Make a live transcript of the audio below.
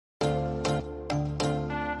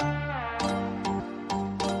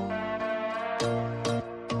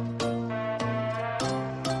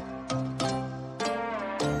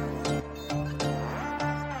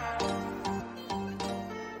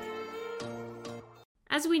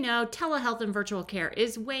as we know, telehealth and virtual care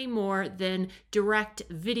is way more than direct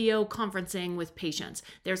video conferencing with patients.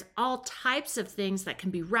 There's all types of things that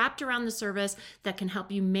can be wrapped around the service that can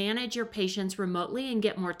help you manage your patients remotely and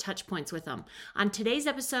get more touch points with them. On today's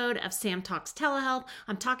episode of Sam Talks Telehealth,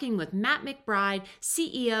 I'm talking with Matt McBride,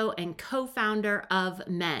 CEO and co-founder of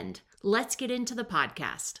Mend. Let's get into the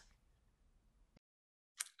podcast.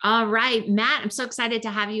 All right, Matt, I'm so excited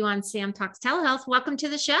to have you on Sam Talks Telehealth. Welcome to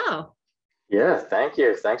the show. Yeah, thank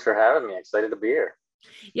you. Thanks for having me. Excited to be here.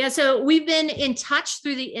 Yeah, so we've been in touch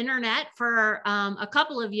through the internet for a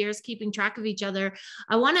couple of years, keeping track of each other.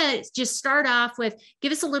 I want to just start off with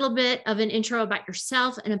give us a little bit of an intro about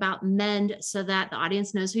yourself and about Mend so that the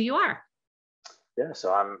audience knows who you are. Yeah,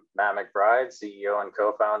 so I'm Matt McBride, CEO and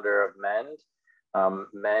co-founder of Mend.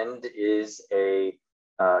 Mend is a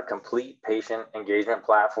complete patient engagement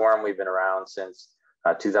platform. We've been around since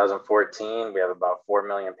 2014. We have about 4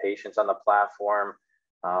 million patients on the platform.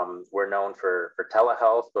 We're known for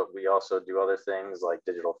telehealth, but we also do other things like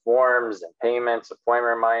digital forms and payments,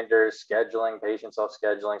 appointment reminders, scheduling, patient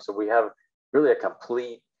self-scheduling. So we have really a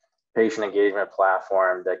complete patient engagement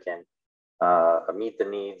platform that can meet the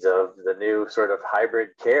needs of the new sort of hybrid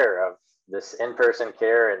care of this in-person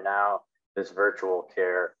care and now this virtual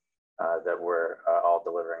care that we're all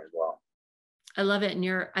delivering as well. I love it.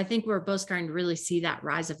 And I think we're both starting to really see that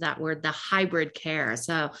rise of that word, the hybrid care.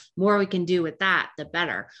 So more we can do with that, the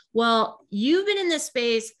better. Well, you've been in this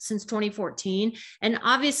space since 2014, and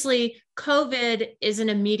obviously COVID is an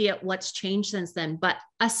immediate what's changed since then. But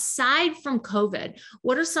aside from COVID,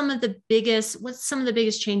 what's some of the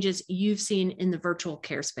biggest changes you've seen in the virtual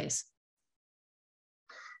care space?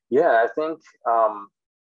 Yeah, I think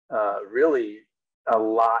really a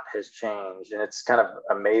lot has changed, and it's kind of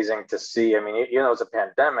amazing to see. I mean, it's a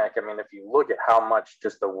pandemic. I mean, if you look at how much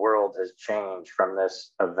just the world has changed from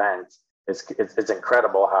this event, it's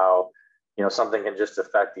incredible how, something can just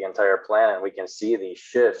affect the entire planet. We can see these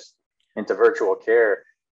shifts into virtual care.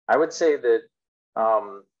 I would say that,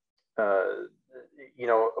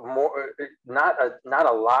 not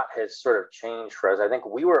a lot has sort of changed for us. I think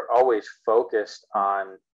we were always focused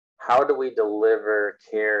on how do we deliver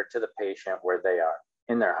care to the patient where they are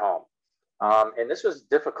in their home? And this was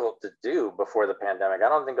difficult to do before the pandemic. I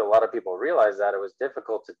don't think a lot of people realize that it was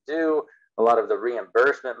difficult to do. A lot of the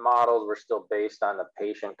reimbursement models were still based on the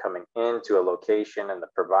patient coming into a location and the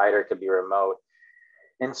provider could be remote.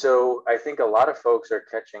 And so I think a lot of folks are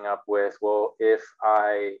catching up with, well, if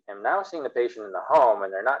I am now seeing the patient in the home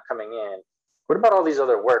and they're not coming in, what about all these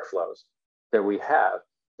other workflows that we have?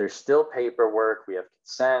 There's still paperwork. We have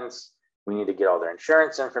consents. We need to get all their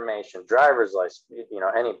insurance information, driver's license,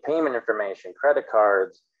 any payment information, credit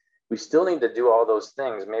cards. We still need to do all those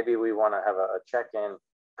things. Maybe we want to have a check-in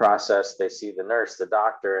process. They see the nurse, the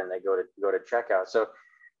doctor, and they go to checkout. So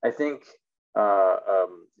I think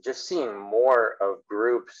just seeing more of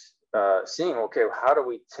groups, seeing, okay, how do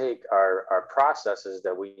we take our processes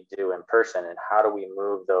that we do in person and how do we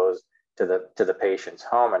move those to the patient's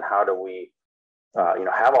home, and how do we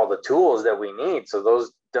have all the tools that we need so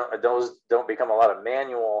those don't become a lot of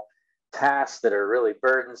manual tasks that are really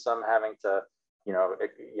burdensome, having to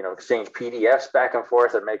exchange PDFs back and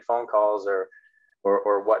forth or make phone calls or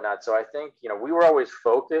whatnot. So I think we were always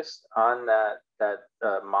focused on that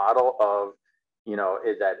model of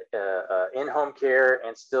that in-home care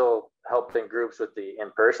and still helping groups with the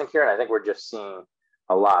in-person care, and I think we're just seeing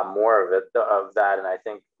a lot more of that, and I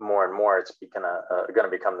think more and more it's going to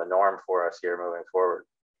become the norm for us here moving forward.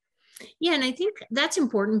 Yeah, and I think that's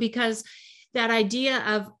important because that idea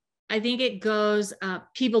of, I think it goes,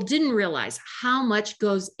 people didn't realize how much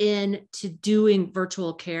goes into doing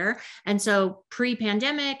virtual care. And so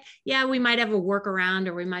pre-pandemic, yeah, we might have a workaround,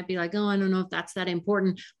 or we might be like, oh, I don't know if that's that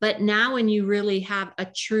important. But now when you really have a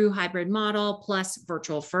true hybrid model plus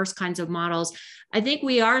virtual first kinds of models, I think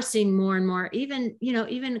we are seeing more and more,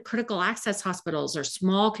 even critical access hospitals or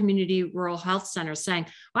small community rural health centers saying,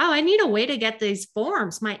 wow, I need a way to get these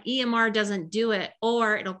forms. My EMR doesn't do it,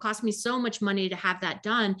 or it'll cost me so much money to have that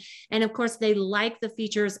done. And of course, they like the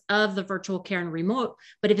features of the virtual care and remote,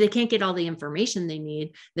 but if they can't get all the information they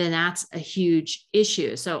need, then that's a huge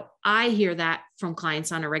issue. So I hear that from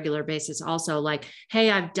clients on a regular basis also, like,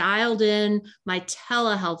 hey, I've dialed in my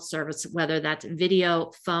telehealth service, whether that's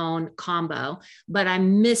video, phone, combo, but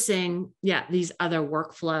I'm missing, these other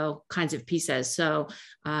workflow kinds of pieces. So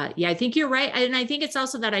I think you're right. And I think it's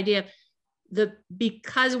also that idea of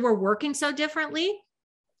because we're working so differently,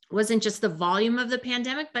 wasn't just the volume of the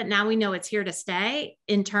pandemic, but now we know it's here to stay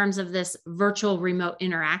in terms of this virtual remote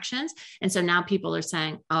interactions. And so now people are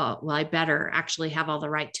saying, oh, well, I better actually have all the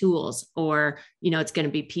right tools, or, it's going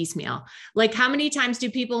to be piecemeal. Like, how many times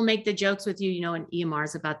do people make the jokes with you, in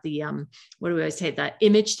EMRs about the, what do we always say, the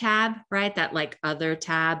image tab, right? That like other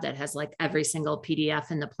tab that has like every single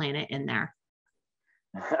PDF in the planet in there.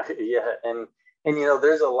 Yeah. And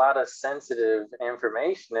there's a lot of sensitive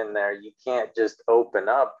information in there. You can't just open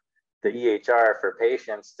up the EHR for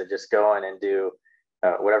patients to just go in and do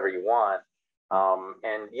whatever you want.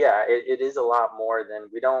 And yeah, it is a lot more than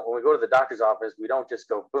when we go to the doctor's office, we don't just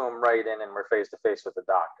go boom right in and we're face to face with the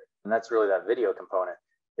doctor. And that's really that video component.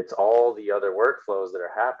 It's all the other workflows that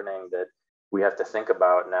are happening that we have to think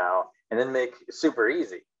about now, and then make super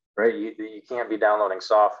easy, right? You can't be downloading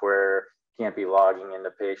software, can't be logging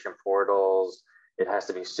into patient portals. It has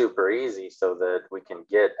to be super easy so that we can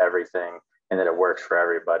get everything and that it works for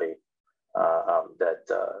everybody that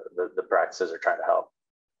the practices are trying to help.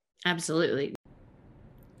 Absolutely.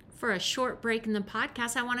 For a short break in the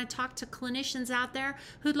podcast, I want to talk to clinicians out there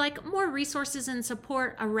who'd like more resources and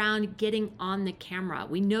support around getting on the camera.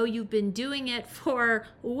 We know you've been doing it for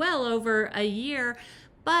well over a year,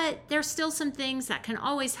 but there's still some things that can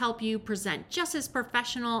always help you present just as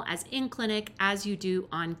professional as in clinic as you do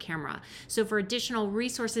on camera. So for additional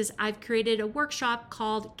resources, I've created a workshop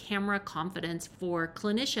called Camera Confidence for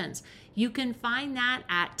Clinicians. You can find that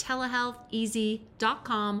at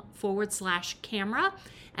telehealtheasy.com/camera.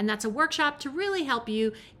 And that's a workshop to really help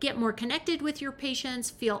you get more connected with your patients,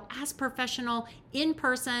 feel as professional in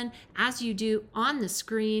person as you do on the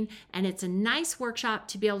screen. And it's a nice workshop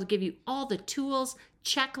to be able to give you all the tools,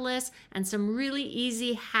 checklists, and some really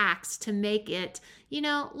easy hacks to make it,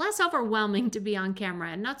 less overwhelming to be on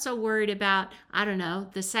camera and not so worried about,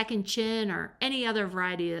 the second chin or any other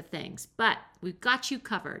variety of things. But we've got you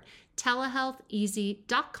covered.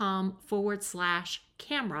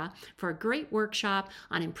 telehealtheasy.com/camera for a great workshop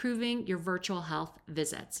on improving your virtual health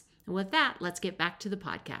visits. And with that, let's get back to the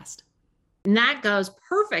podcast. And that goes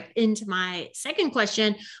perfect into my second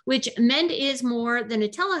question, which Mend is more than a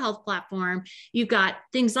telehealth platform. You've got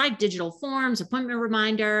things like digital forms, appointment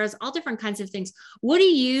reminders, all different kinds of things. What do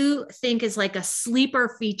you think is like a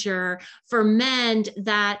sleeper feature for Mend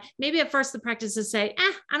that maybe at first the practices say,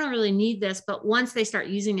 I don't really need this, but once they start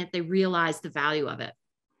using it, they realize the value of it?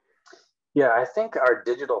 Yeah, I think our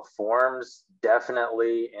digital forms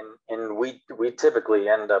definitely, and we typically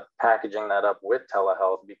end up packaging that up with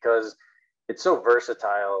telehealth because it's so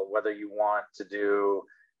versatile. Whether you want to do,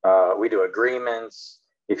 we do agreements.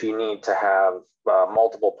 If you need to have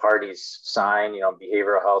multiple parties sign,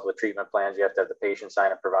 behavioral health with treatment plans, you have to have the patient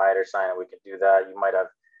sign, a provider sign, and we can do that. You might have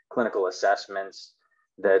clinical assessments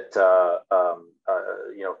that,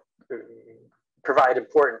 provide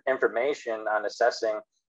important information on assessing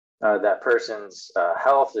that person's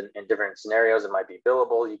health in different scenarios. It might be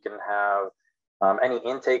billable. You can have any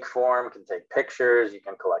intake form, can take pictures, you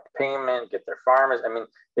can collect payment, get their pharmacy.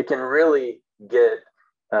 It can really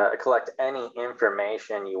collect any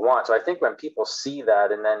information you want. So I think when people see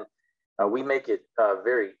that, and then we make it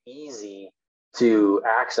very easy to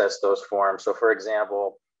access those forms. So for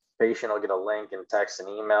example, patient will get a link and text and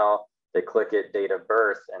email, they click it, date of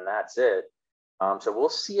birth, and that's it. So we'll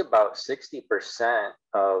see about 60%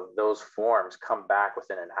 of those forms come back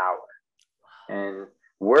within an hour. And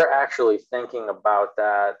we're actually thinking about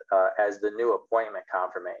that as the new appointment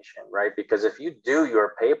confirmation, right? Because if you do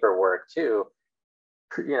your paperwork too,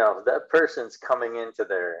 that person's coming into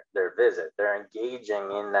their visit, they're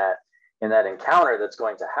engaging in that encounter that's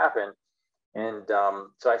going to happen. And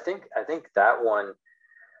so I think that one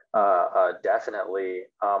definitely.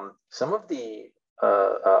 Some of the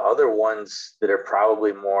other ones that are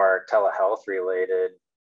probably more telehealth related,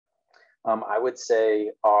 I would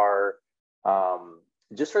say are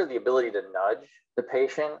just for the ability to nudge the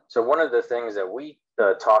patient. So one of the things that we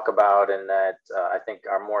talk about and that I think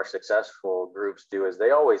our more successful groups do is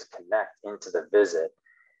they always connect into the visit.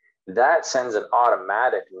 That sends an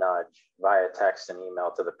automatic nudge via text and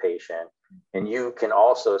email to the patient. And you can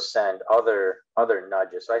also send other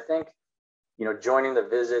nudges. So I think, joining the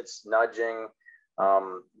visits, nudging,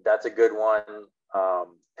 that's a good one.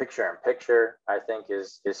 Picture in picture, I think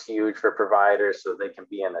is huge for providers, so they can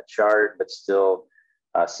be in a chart but still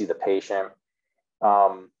see the patient.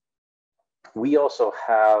 We also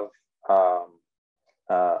have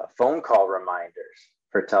phone call reminders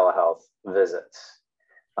for telehealth visits.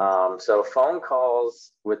 So phone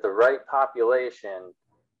calls with the right population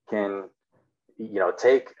can,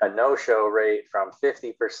 take a no-show rate from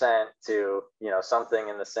 50% to, something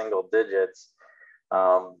in the single digits.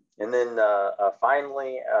 And then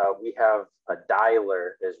finally, we have a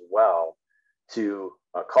dialer as well to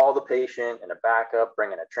call the patient and a backup,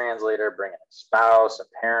 bring in a translator, bring in a spouse, a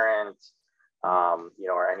parent,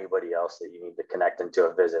 or anybody else that you need to connect into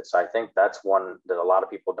a visit. So I think that's one that a lot of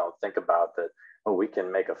people don't think about, that, oh, we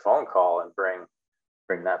can make a phone call and bring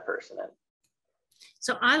that person in.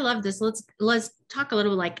 So I love this. Let's talk a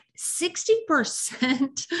little, like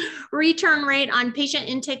 60% return rate on patient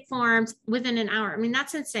intake forms within an hour. I mean,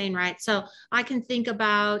 that's insane, right? So I can think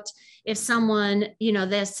about if someone,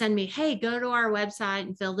 they send me, hey, go to our website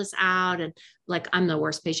and fill this out. And like, I'm the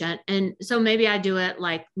worst patient. And so maybe I do it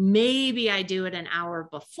an hour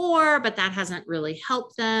before, but that hasn't really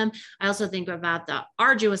helped them. I also think about the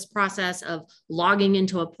arduous process of logging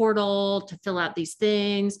into a portal to fill out these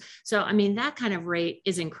things. So, I mean, that kind of rate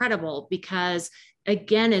is incredible because,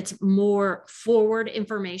 again, it's more forward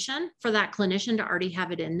information for that clinician to already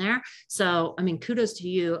have it in there. So, I mean, kudos to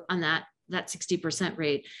you on that 60%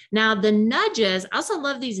 rate. Now the nudges, I also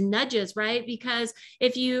love these nudges, right? Because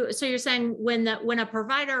so you're saying when a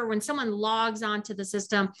provider, when someone logs onto the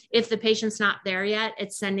system, if the patient's not there yet,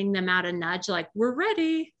 it's sending them out a nudge, like, we're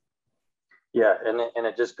ready. Yeah, and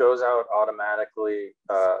it just goes out automatically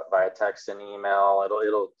via text and email.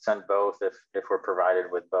 It'll send both if we're provided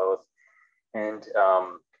with both. And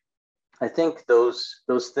I think those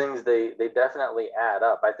things, they definitely add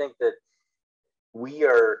up. I think that we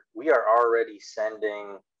are already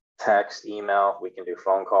sending text, email. We can do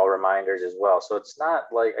phone call reminders as well. So it's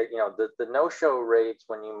not like, the no-show rates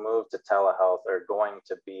when you move to telehealth are going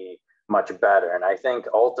to be much better. And I think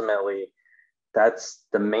ultimately that's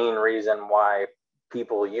the main reason why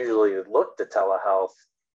people usually look to telehealth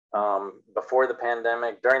before the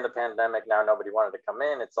pandemic. During the pandemic, now nobody wanted to come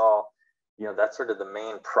in. It's all, that's sort of the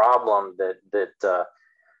main problem that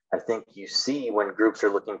I think you see when groups are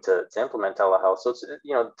looking to implement telehealth. So it's,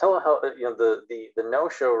 telehealth, the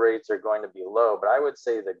no-show rates are going to be low, but I would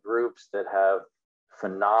say the groups that have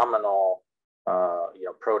phenomenal,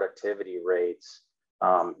 productivity rates,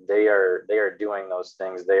 they are doing those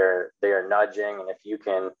things. They are nudging. And if you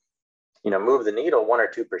can, move the needle 1 or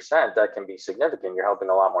 2%, that can be significant. You're helping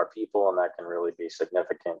a lot more people, and that can really be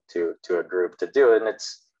significant to a group to do it. And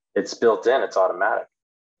it's built in, it's automatic.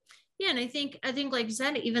 Yeah. And I think, like you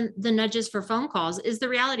said, even the nudges for phone calls is the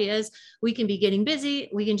reality is we can be getting busy.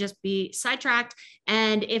 We can just be sidetracked.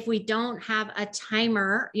 And if we don't have a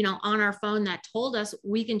timer, on our phone that told us,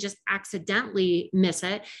 we can just accidentally miss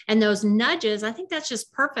it. And those nudges, I think that's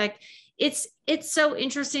just perfect. It's so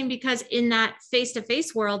interesting because in that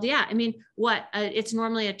face-to-face world, yeah, I mean, it's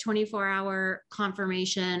normally a 24-hour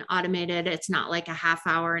confirmation automated. It's not like a half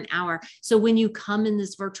hour, an hour. So when you come in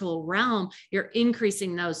this virtual realm, you're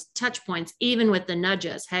increasing those touch points, even with the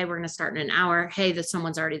nudges. Hey, we're going to start in an hour. Hey,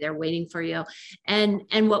 someone's already there waiting for you. And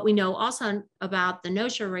what we know also about the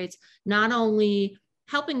no-show rates, not only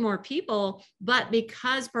helping more people, but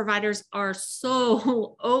because providers are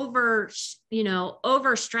so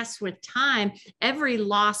overstressed with time, every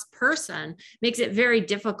lost person makes it very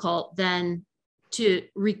difficult then to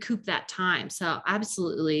recoup that time. So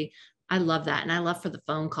absolutely, I love that. And I love for the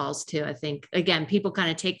phone calls too. I think, again, people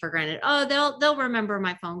kind of take for granted, oh, they'll remember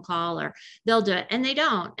my phone call or they'll do it, and they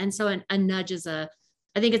don't. And so a nudge I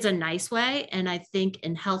think it's a nice way. And I think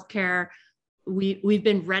in healthcare, we've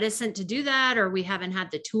been reticent to do that, or we haven't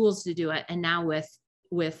had the tools to do it. And now with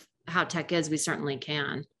how tech is, we certainly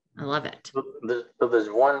can. I love it. So there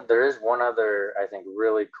is one other, I think,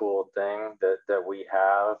 really cool thing that we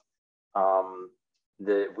have,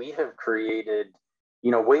 that we have created.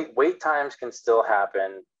 Wait times can still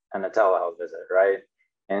happen in a telehealth visit, right?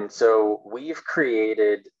 And so we've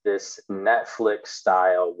created this Netflix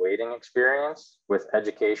style waiting experience with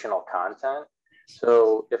educational content.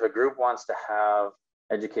 So if a group wants to have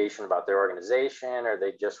education about their organization, or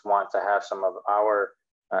they just want to have some of our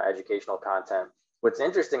educational content, what's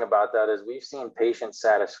interesting about that is we've seen patient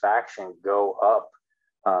satisfaction go up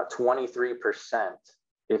 23%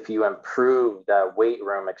 if you improve that wait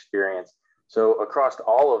room experience. So across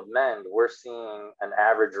all of Mend, we're seeing an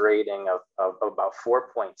average rating of about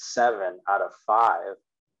 4.7 out of 5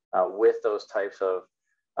 with those types of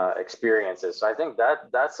experiences. So I think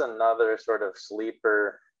that's another sort of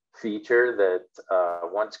sleeper feature that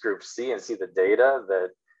once groups see the data, that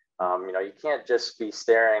you can't just be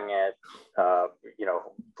staring at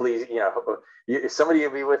please, somebody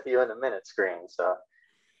will be with you in a minute screen. So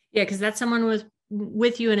yeah, because that someone was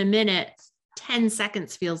with you in a minute, 10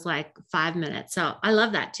 seconds feels like 5 minutes. So I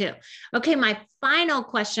love that too. Okay, my final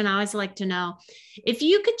question, I always like to know, if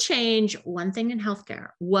you could change one thing in healthcare,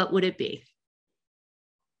 what would it be?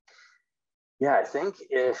 Yeah, I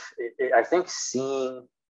think seeing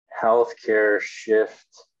healthcare shift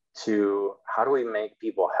to how do we make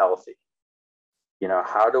people healthy?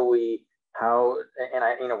 How do we how and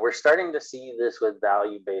I we're starting to see this with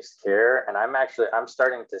value-based care, and I'm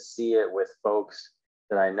starting to see it with folks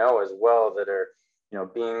that I know as well that are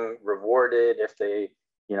being rewarded if they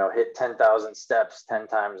hit 10,000 steps 10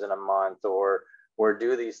 times in a month, or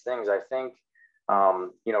do these things. I think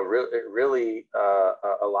really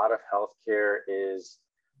a lot of healthcare is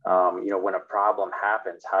when a problem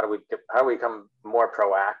happens, how do we become more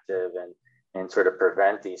proactive and sort of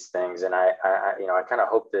prevent these things? And I kind of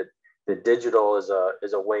hope that the digital is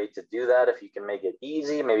a way to do that. If you can make it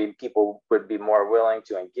easy, maybe people would be more willing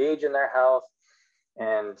to engage in their health.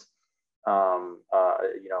 And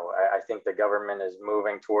I think the government is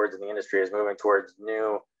moving towards, and the industry is moving towards,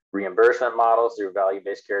 new reimbursement models through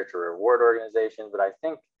value-based care to reward organizations. But I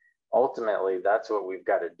think ultimately that's what we've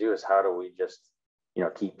got to do, is how do we just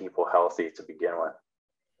keep people healthy to begin with.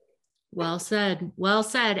 Well said. Well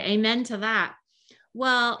said. Amen to that.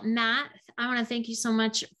 Well, Matt, I want to thank you so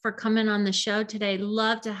much for coming on the show today.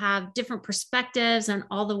 Love to have different perspectives and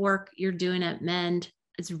all the work you're doing at Mend.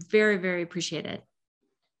 It's very, very appreciated.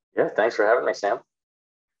 Yeah, thanks for having me, Sam.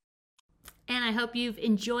 And I hope you've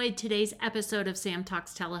enjoyed today's episode of Sam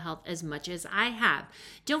Talks Telehealth as much as I have.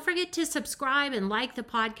 Don't forget to subscribe and like the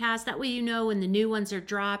podcast. That way you know when the new ones are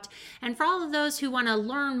dropped. And for all of those who want to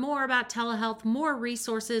learn more about telehealth, more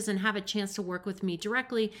resources, and have a chance to work with me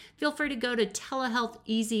directly, feel free to go to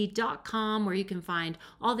telehealtheasy.com, where you can find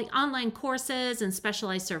all the online courses and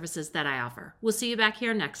specialized services that I offer. We'll see you back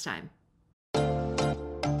here next time.